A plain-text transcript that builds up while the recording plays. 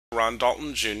Ron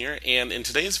Daulton Jr., and in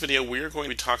today's video we are going to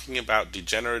be talking about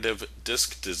degenerative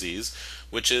disc disease,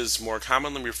 which is more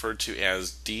commonly referred to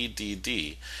as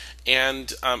DDD.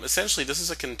 And essentially this is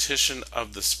a condition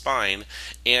of the spine,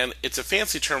 and it's a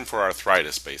fancy term for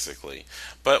arthritis basically.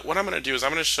 But what I'm going to do is I'm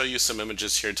going to show you some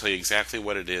images here, tell you exactly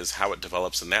what it is, how it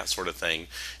develops, and that sort of thing.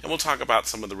 And we'll talk about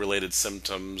some of the related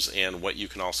symptoms and what you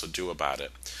can also do about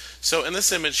it. So in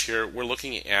this image here, we're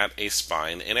looking at a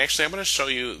spine, and actually I'm going to show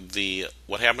you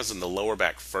what happens in the lower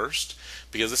back first,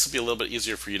 because this will be a little bit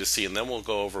easier for you to see, and then we'll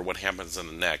go over what happens in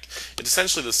the neck. It's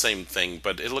essentially the same thing,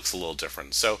 but it looks a little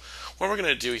different. So what we're going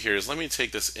to do here is let me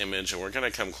take this image, and we're going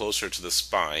to come closer to the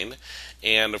spine,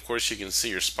 and of course you can see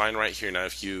your spine right here. Now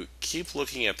if you keep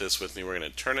looking at this with me, we're going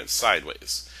to turn it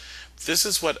sideways. This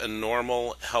is what a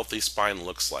normal, healthy spine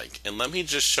looks like, and let me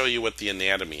just show you what the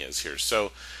anatomy is here.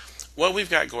 So what we've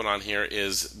got going on here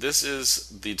is this is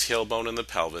the tailbone and the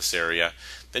pelvis area.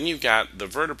 Then you've got the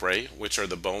vertebrae, which are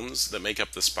the bones that make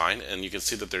up the spine, and you can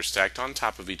see that they're stacked on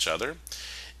top of each other.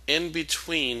 In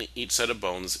between each set of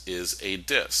bones is a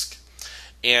disc.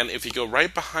 And if you go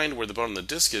right behind where the bone and the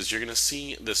disc is, you're going to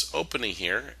see this opening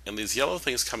here, and these yellow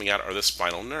things coming out are the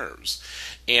spinal nerves.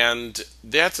 And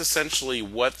that's essentially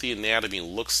what the anatomy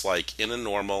looks like in a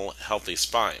normal, healthy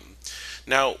spine.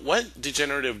 Now, what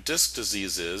degenerative disc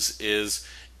disease is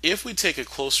if we take a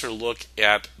closer look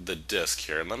at the disc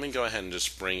here, and let me go ahead and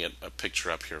just bring a picture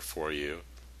up here for you.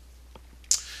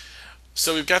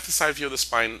 So we've got the side view of the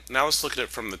spine. Now let's look at it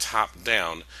from the top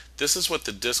down. This is what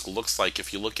the disc looks like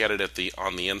if you look at it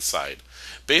on the inside.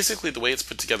 Basically, the way it's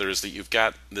put together is that you've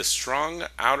got this strong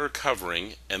outer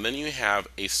covering, and then you have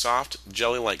a soft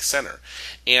jelly-like center.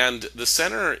 And the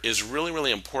center is really,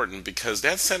 really important because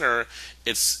that center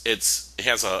it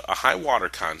has a high water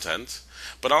content,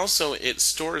 but also it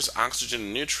stores oxygen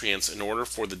and nutrients in order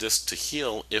for the disc to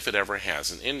heal if it ever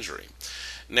has an injury.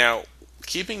 Now,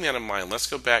 keeping that in mind, let's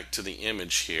go back to the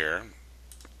image here.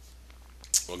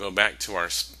 We'll go back to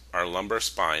our lumbar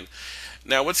spine.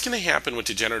 Now, what's going to happen with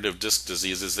degenerative disc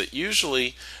disease is that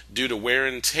usually, due to wear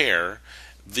and tear,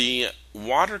 the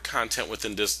water content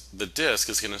within the disc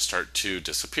is going to start to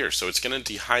disappear. So it's going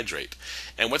to dehydrate.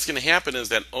 And what's going to happen is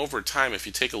that over time, if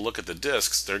you take a look at the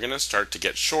discs, they're going to start to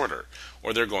get shorter,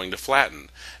 or they're going to flatten.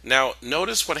 Now,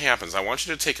 notice what happens. I want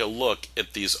you to take a look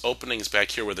at these openings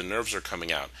back here where the nerves are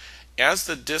coming out. As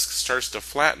the disc starts to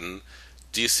flatten,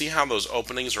 do you see how those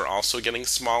openings are also getting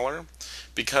smaller?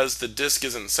 Because the disc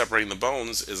isn't separating the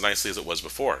bones as nicely as it was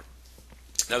before.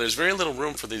 Now there's very little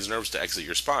room for these nerves to exit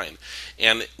your spine.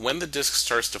 And when the disc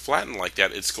starts to flatten like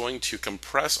that, it's going to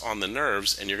compress on the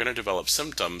nerves, and you're going to develop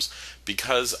symptoms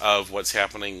because of what's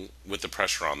happening with the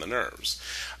pressure on the nerves.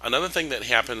 Another thing that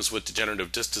happens with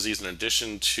degenerative disc disease, in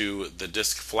addition to the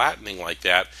disc flattening like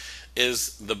that,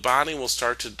 is the body will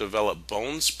start to develop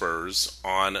bone spurs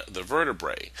on the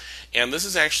vertebrae. And this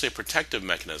is actually a protective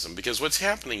mechanism, because what's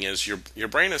happening is your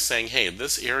brain is saying, hey,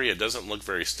 this area doesn't look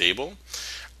very stable.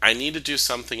 I need to do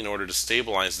something in order to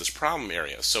stabilize this problem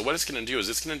area. So what it's going to do is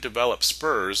it's going to develop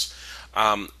spurs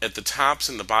at the tops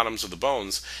and the bottoms of the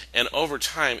bones, and over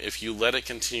time, if you let it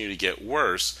continue to get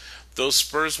worse, those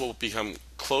spurs will become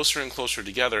closer and closer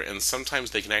together, and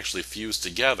sometimes they can actually fuse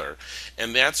together,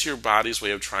 and that's your body's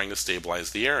way of trying to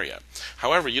stabilize the area.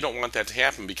 However, you don't want that to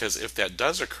happen, because if that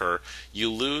does occur, you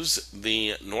lose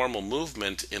the normal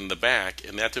movement in the back,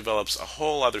 and that develops a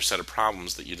whole other set of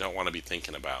problems that you don't want to be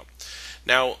thinking about.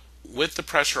 Now, with the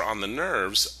pressure on the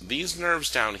nerves, these nerves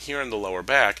down here in the lower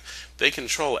back, they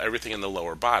control everything in the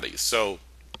lower body. So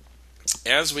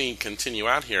as we continue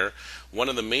out here, one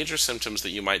of the major symptoms that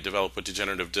you might develop with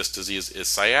degenerative disc disease is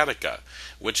sciatica,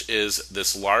 which is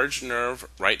this large nerve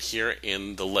right here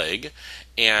in the leg,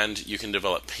 and you can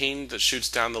develop pain that shoots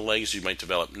down the legs. You might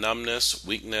develop numbness,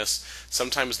 weakness.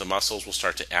 Sometimes the muscles will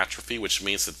start to atrophy, which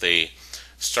means that they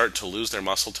start to lose their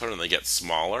muscle tone and they get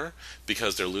smaller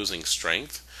because they're losing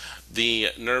strength. The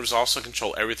nerves also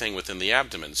control everything within the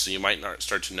abdomen, so you might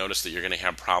start to notice that you're going to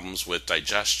have problems with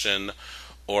digestion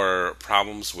or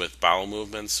problems with bowel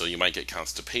movements, so you might get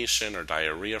constipation or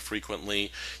diarrhea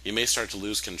frequently. You may start to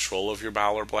lose control of your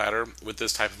bowel or bladder with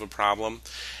this type of a problem.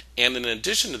 And in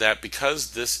addition to that,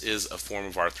 because this is a form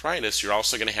of arthritis, you're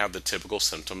also going to have the typical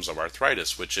symptoms of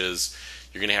arthritis, which is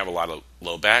you're going to have a lot of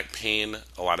low back pain,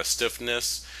 a lot of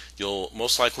stiffness. You'll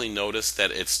most likely notice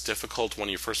that it's difficult when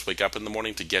you first wake up in the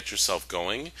morning to get yourself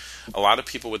going. A lot of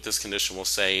people with this condition will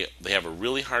say they have a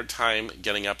really hard time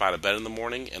getting up out of bed in the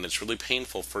morning, and it's really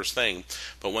painful first thing,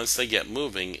 but once they get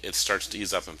moving, it starts to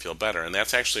ease up and feel better. And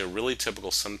that's actually a really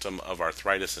typical symptom of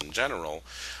arthritis in general,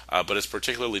 but it's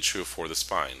particularly true for the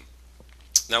spine.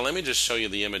 Now let me just show you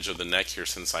the image of the neck here,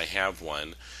 since I have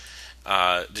one.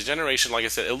 Degeneration, like I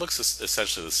said, it looks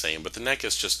essentially the same, but the neck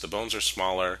is just, the bones are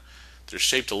smaller. They're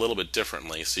shaped a little bit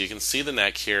differently. So you can see the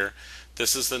neck here.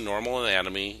 This is the normal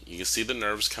anatomy. You can see the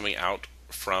nerves coming out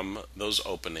from those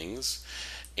openings.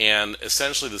 And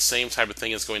essentially the same type of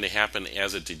thing is going to happen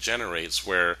as it degenerates,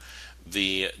 where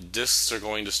the discs are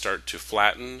going to start to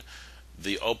flatten.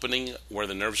 The opening where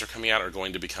the nerves are coming out are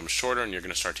going to become shorter, and you're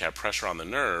going to start to have pressure on the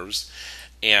nerves,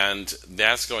 and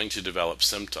that's going to develop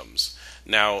symptoms.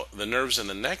 Now, the nerves in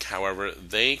the neck, however,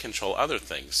 they control other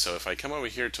things. So if I come over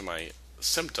here to my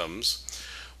symptoms,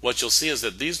 what you'll see is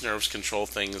that these nerves control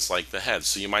things like the head.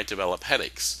 So you might develop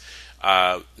headaches,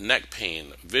 neck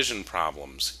pain, vision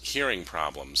problems, hearing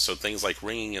problems, so things like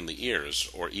ringing in the ears,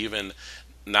 or even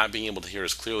not being able to hear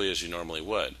as clearly as you normally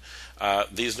would.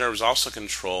 These nerves also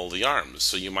control the arms,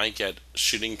 so you might get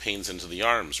shooting pains into the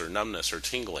arms, or numbness, or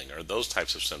tingling, or those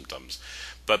types of symptoms.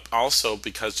 But also,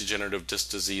 because degenerative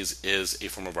disc disease is a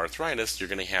form of arthritis, you're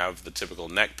going to have the typical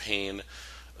neck pain,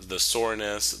 the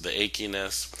soreness, the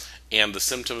achiness, and the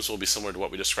symptoms will be similar to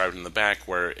what we described in the back,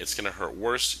 where it's going to hurt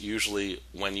worse usually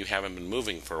when you haven't been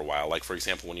moving for a while, like for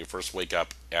example when you first wake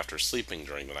up after sleeping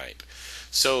during the night.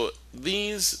 So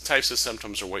these types of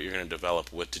symptoms are what you're going to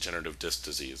develop with degenerative disc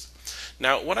disease.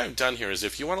 Now, what I've done here is,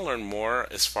 if you want to learn more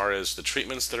as far as the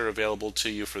treatments that are available to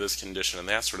you for this condition and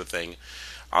that sort of thing,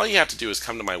 all you have to do is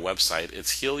come to my website.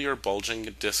 It's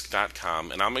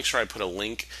healyourbulgingdisc.com, and I'll make sure I put a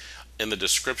link in the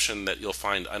description that you'll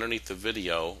find underneath the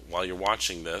video while you're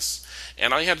watching this.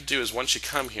 And all you have to do is, once you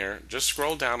come here, just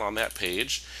scroll down on that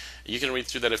page. You can read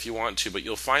through that if you want to, but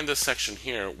you'll find this section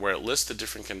here where it lists the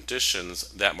different conditions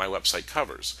that my website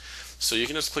covers. So you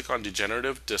can just click on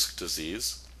degenerative disc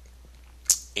disease,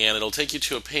 and it'll take you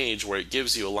to a page where it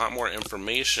gives you a lot more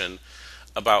information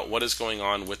about what is going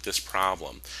on with this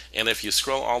problem. And if you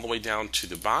scroll all the way down to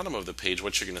the bottom of the page,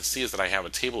 what you're going to see is that I have a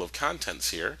table of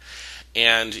contents here,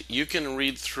 and you can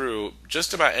read through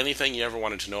just about anything you ever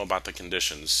wanted to know about the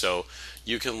condition. So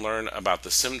you can learn about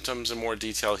the symptoms in more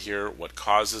detail here, what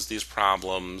causes these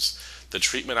problems, the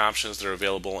treatment options that are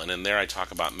available, and in there I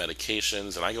talk about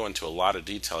medications, and I go into a lot of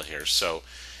detail here. So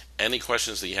any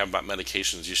questions that you have about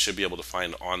medications, you should be able to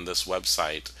find on this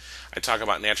website. I talk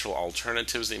about natural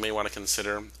alternatives that you may want to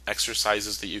consider,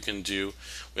 exercises that you can do.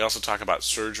 We also talk about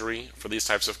surgery for these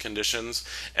types of conditions.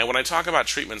 And when I talk about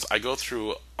treatments, I go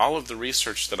through all of the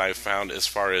research that I've found as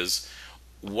far as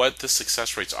what the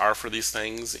success rates are for these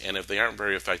things, and if they aren't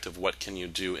very effective, what can you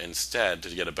do instead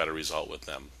to get a better result with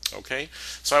them. Okay,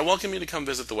 so I welcome you to come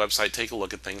visit the website, take a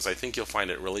look at things. I think you'll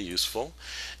find it really useful,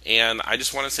 and I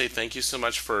just want to say thank you so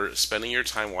much for spending your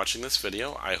time watching this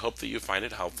video. I hope that you find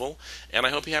it helpful, and I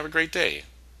hope you have a great day.